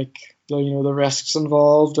wary of like the risks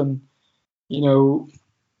involved and how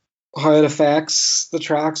it affects the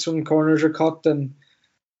tracks when corners are cut and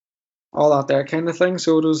all that kind of thing.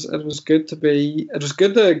 So it was good to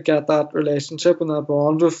get that relationship and that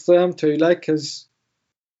bond with them too, like, because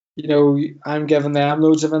I'm giving them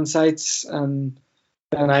loads of insights and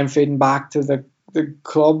then I'm feeding back to the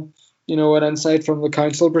club an insight from the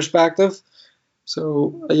council perspective.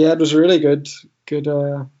 So yeah, it was a really good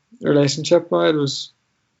relationship. It was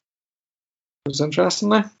interesting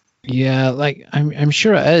now. Yeah, like I'm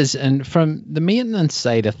sure it is. And from the maintenance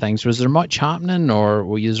side of things, was there much happening, or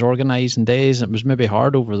were you organising days? It was maybe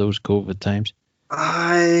hard over those COVID times.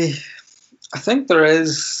 I think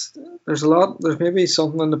there's a lot. There's maybe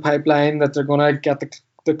something in the pipeline that they're going to get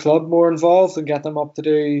the club more involved and get them up to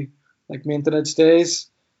do like maintenance days.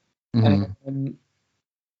 Mm-hmm.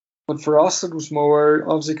 But for us, it was more,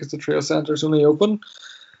 obviously, because the trail centre is only open,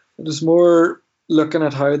 it was more looking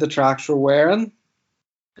at how the tracks were wearing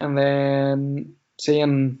and then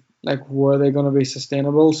seeing like, were they going to be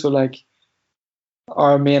sustainable. So like,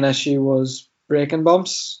 our main issue was braking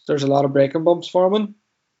bumps. There's a lot of braking bumps forming,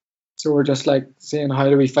 so we're just like seeing, how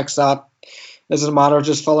do we fix that? Is it a matter of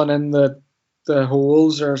just filling in the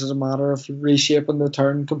holes, or is it a matter of reshaping the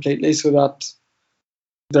turn completely so that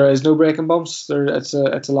there is no braking bumps? It's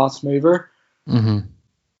a lot smoother. Mm-hmm.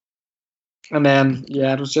 And then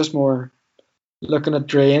it was just more looking at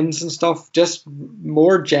drains and stuff, just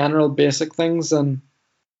more general basic things than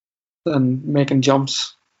making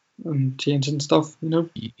jumps and changing stuff.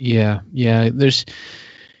 Yeah. There's,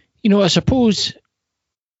 I suppose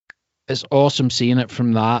it's awesome seeing it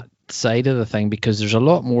from that side of the thing, because there's a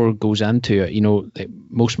lot more goes into it.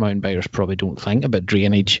 Most mountain bikers probably don't think about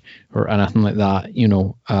drainage or anything like that.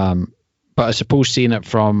 But I suppose seeing it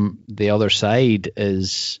from the other side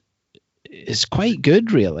is quite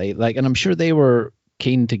good, really. Like, and I'm sure they were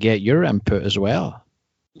keen to get your input as well.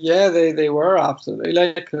 Yeah, they were absolutely,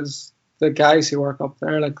 like, because the guys who work up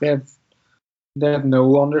there, like, they have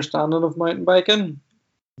no understanding of mountain biking.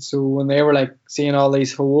 So when they were like seeing all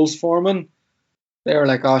these holes forming, they were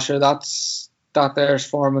like, "Oh, sure, that there's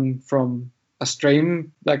forming from a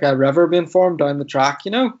stream, like a river being formed down the track,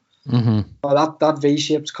 you know." Mm-hmm. Well, that V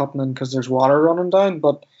shape's cutting in because there's water running down.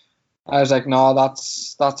 But I was like, "No,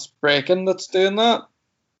 that's braking that's doing that."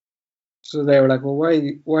 So they were like, "Well,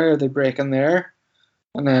 why are they braking there?"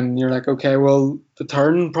 And then you're like, "Okay, well, the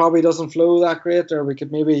turn probably doesn't flow that great, or we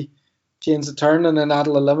could maybe change the turn, and then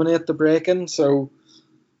that'll eliminate the braking." So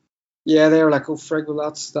yeah, they were like, "Oh, frig, well,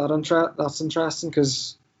 that's interesting,"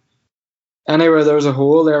 because anywhere there was a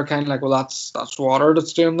hole, they were kind of like, "Well, that's water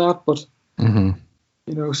that's doing that." But Mm-hmm.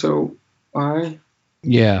 you know, so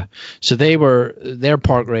Yeah. So they're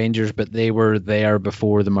park rangers, but they were there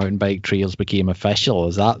before the mountain bike trails became official.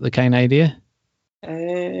 Is that the kind of idea?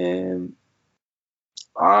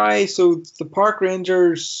 So the park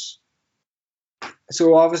rangers.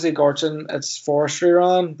 So obviously Gorton, it's forestry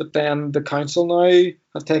run, but then the council now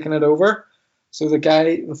have taken it over. So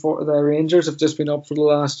the rangers have just been up for the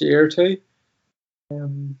last year or two.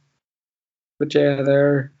 But yeah,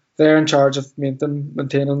 they're in charge of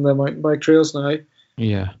maintaining the mountain bike trails now.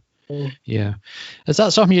 Yeah. Yeah. Is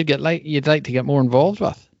that something you'd like to get more involved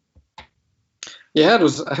with? Yeah, it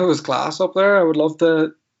was class up there. I would love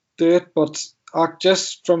to do it, but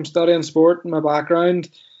just from studying sport and my background,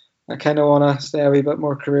 I kind of want to stay a wee bit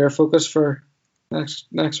more career focused for next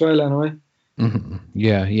while anyway. Mm-hmm.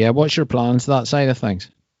 Yeah. What's your plans that side of things?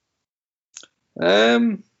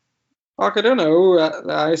 I don't know.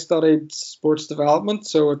 I studied sports development,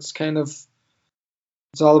 so it's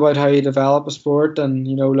all about how you develop a sport, and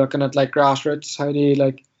looking at like grassroots. How do you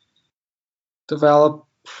like develop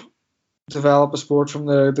a sport from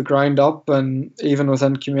the ground up, and even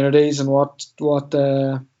within communities, and what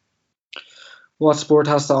sport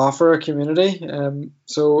has to offer a community.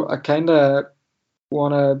 So I kind of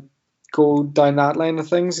want to go down that line of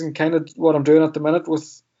things, and kind of what I'm doing at the minute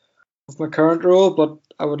with my current role, but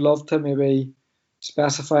I would love to maybe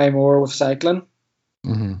specify more with cycling,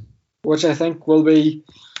 mm-hmm. which I think it'll be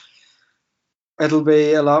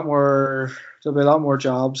a lot more. There'll be a lot more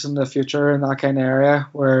jobs in the future in that kind of area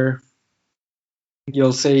where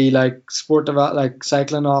you'll see like like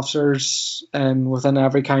cycling officers and within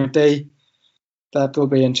every county that will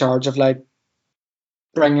be in charge of like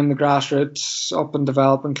bringing the grassroots up and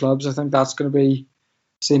developing clubs. I think that's going to be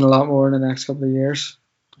seen a lot more in the next couple of years.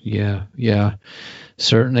 Yeah,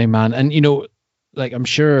 certainly, man. And like I'm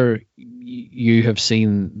sure you have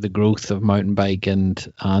seen the growth of mountain bike and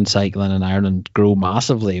cycling in Ireland grow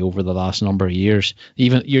massively over the last number of years.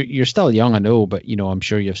 Even you're still young, I know, but I'm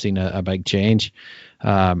sure you've seen a big change.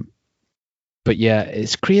 But yeah,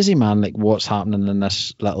 it's crazy, man. Like what's happening in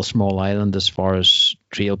this little small island as far as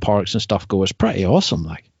trail parks and stuff go is pretty awesome.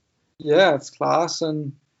 Like, yeah, it's class,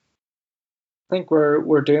 and I think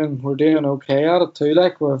we're doing okay at it too.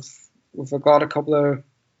 Like we've got a couple of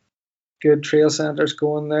good trail centres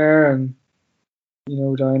going there, and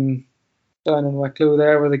down in Wicklow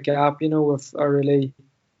there with the Gap, with a really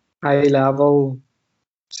high level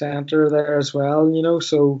centre there as well.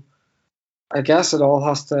 So I guess it all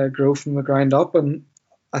has to grow from the ground up, and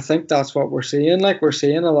I think that's what we're seeing. Like we're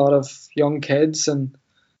seeing a lot of young kids and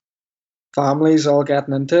families all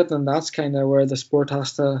getting into it, and that's kind of where the sport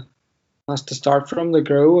has to start from to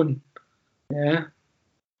grow. And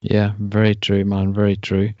yeah, very true, man, very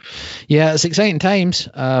true. Yeah, it's exciting times,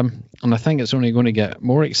 and I think it's only going to get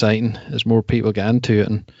more exciting as more people get into it,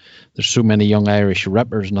 and there's so many young Irish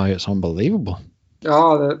rippers now, it's unbelievable.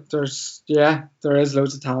 Oh, there is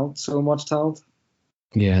loads of talent, so much talent.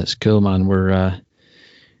 Yeah, it's cool, man.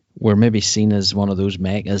 We're maybe seen as one of those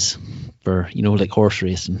meccas for like horse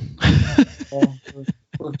racing. Yeah,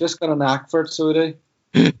 we've just got a knack for it, so do.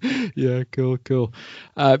 Yeah, cool.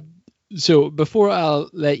 So before I'll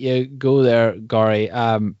let you go there, Gary,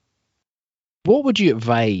 what would you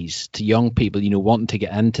advise to young people, wanting to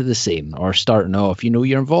get into the scene or starting off?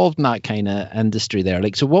 You're involved in that kind of industry there.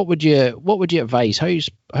 Like, so what would you advise? How's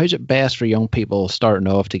it best for young people starting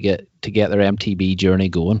off to get their MTB journey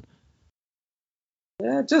going?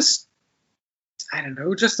 Yeah, I don't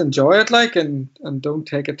know, just enjoy it, like, and don't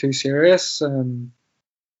take it too serious. And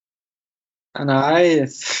I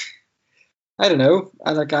don't know.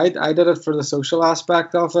 I did it for the social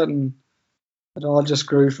aspect of it, and it all just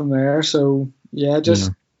grew from there. So yeah,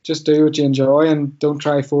 just do what you enjoy and don't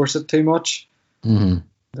try force it too much.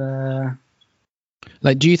 Mm-hmm.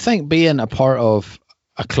 Like, do you think being a part of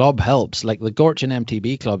a club helps? Like the Gorchin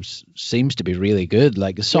MTB clubs seems to be really good.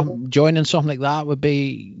 Like joining something like that would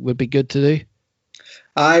be good to do.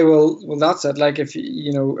 Well, that's it. Like if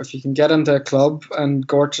you can get into a club, and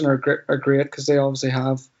Gorchin are great because they obviously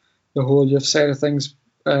have the whole youth side of things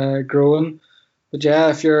growing. But yeah,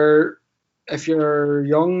 if you're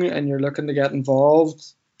young and you're looking to get involved,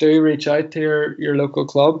 do reach out to your local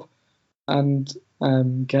club and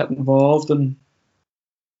get involved. And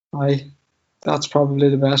that's probably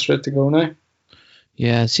the best route to go now.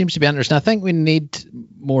 Yeah, it seems to be interesting. I think we need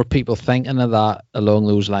more people thinking of that along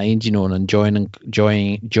those lines, and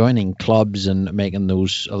joining clubs and making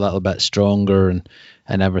those a little bit stronger and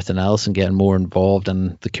everything else, and getting more involved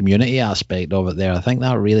in the community aspect of it there. I think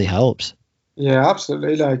that really helps. Yeah,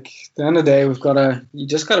 absolutely. Like at the end of the day, you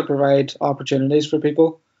just gotta provide opportunities for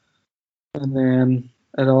people, and then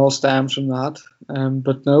it all stems from that.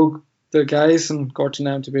 But no, the guys in Gorchin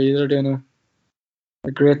MTB, they're doing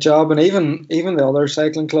a great job, and even the other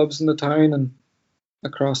cycling clubs in the town and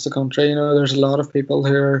across the country. There's a lot of people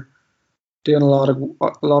who are doing a lot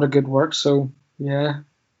of good work. So yeah.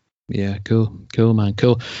 Yeah, cool, man,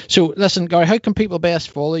 cool. So listen, Gary, how can people best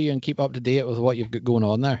follow you and keep up to date with what you've got going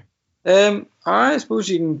on there? I suppose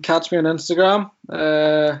you can catch me on Instagram.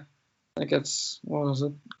 I think it's,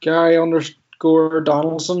 Gary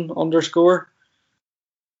 _Donaldson_.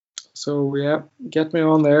 So yeah, get me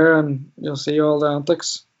on there and you'll see all the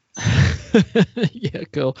antics. Yeah,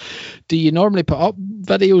 cool. Do you normally put up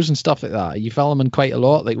videos and stuff like that? Are you filming quite a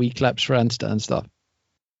lot, like wee clips for Insta and stuff?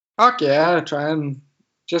 Fuck yeah, trying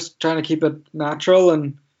to keep it natural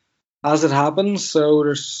and as it happens. So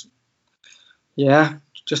there's, yeah,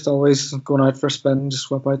 just always going out for a spin, just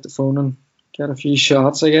whip out the phone and get a few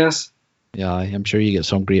shots, I guess. Yeah, I'm sure you get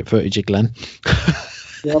some great footage of Glenn.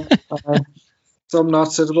 Yep. Some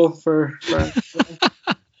not suitable for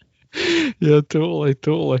Yeah, totally.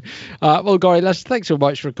 Well, Gary, thanks so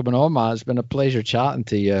much for coming on, man. It's been a pleasure chatting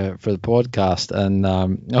to you for the podcast, and I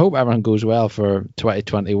hope everything goes well for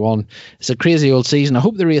 2021. It's a crazy old season. I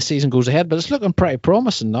hope the race season goes ahead, but it's looking pretty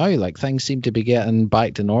promising now. Like things seem to be getting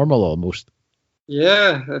back to normal almost.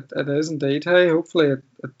 Yeah, it is indeed. Hey, hopefully it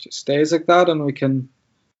stays like that, and we can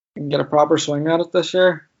get a proper swing at it this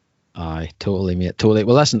year. Aye, totally, mate, totally.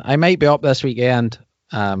 Well, listen, I might be up this weekend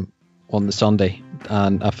on the Sunday,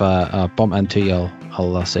 and if I bump into you,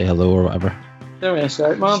 I'll say hello or whatever. Yeah, me a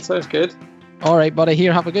shout, man. Sounds good. All right, buddy.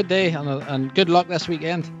 Here, have a good day, and good luck this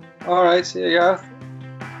weekend. All right, see you, Gareth.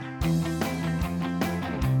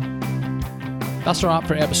 That's a wrap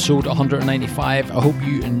for episode 195. I hope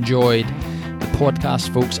you enjoyed the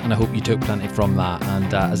podcast, folks, and I hope you took plenty from that.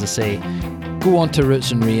 And as I say, go on to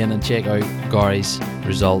Roots and Rain and check out Gary's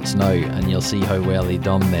results now, and you'll see how well he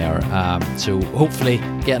done there. So hopefully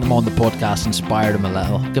getting him on the podcast inspired him a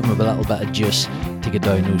little, give him a little bit of juice to get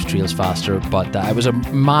down those trails faster. But it was a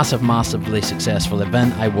massively successful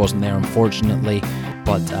event. I wasn't there, unfortunately,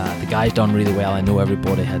 but the guys done really well. I know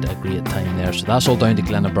everybody had a great time there. So that's all down to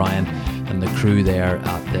Glenn O'Brien and the crew there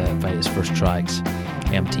at the Vitus First Tracks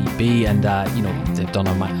MTB, and they've done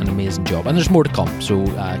an amazing job, and there's more to come, so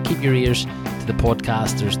keep your ears to the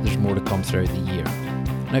podcast. There's more to come throughout the year.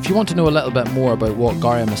 Now, if you want to know a little bit more about what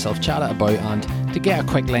Gary and myself chatted about, and to get a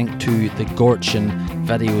quick link to the Gorchin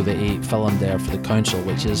video that he filmed there for the council,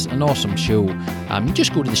 which is an awesome show, you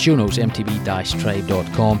just go to the show notes,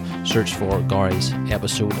 mtb-tribe.com, search for Gary's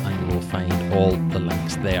episode, and you will find all the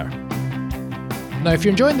links there. Now, if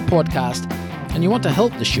you're enjoying the podcast and you want to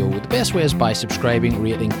help the show, the best way is by subscribing,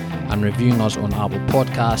 rating and reviewing us on Apple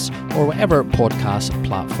Podcasts or whatever podcast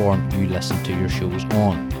platform you listen to your shows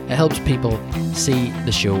on. It helps people see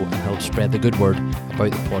the show and helps spread the good word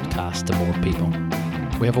about the podcast to more people.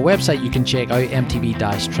 We have a website you can check out,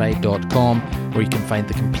 mtb-tribe.com, where you can find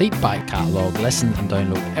the complete back catalogue, listen and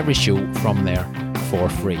download every show from there for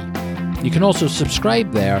free. You can also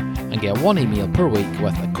subscribe there and get one email per week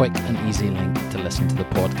with a quick and easy link to listen to the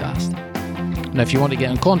podcast. Now, if you want to get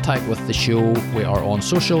in contact with the show, we are on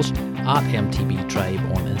socials at MTB Tribe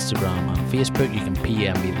on Instagram and Facebook. You can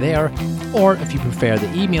PM me there, or if you prefer the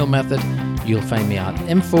email method, you'll find me at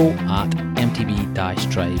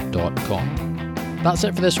info@mtb-tribe.com. That's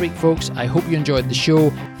it for this week, folks. I hope you enjoyed the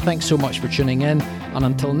show. Thanks so much for tuning in, and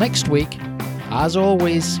until next week, as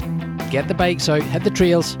always, get the bikes out, hit the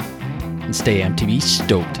trails, and stay MTB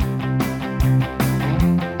stoked.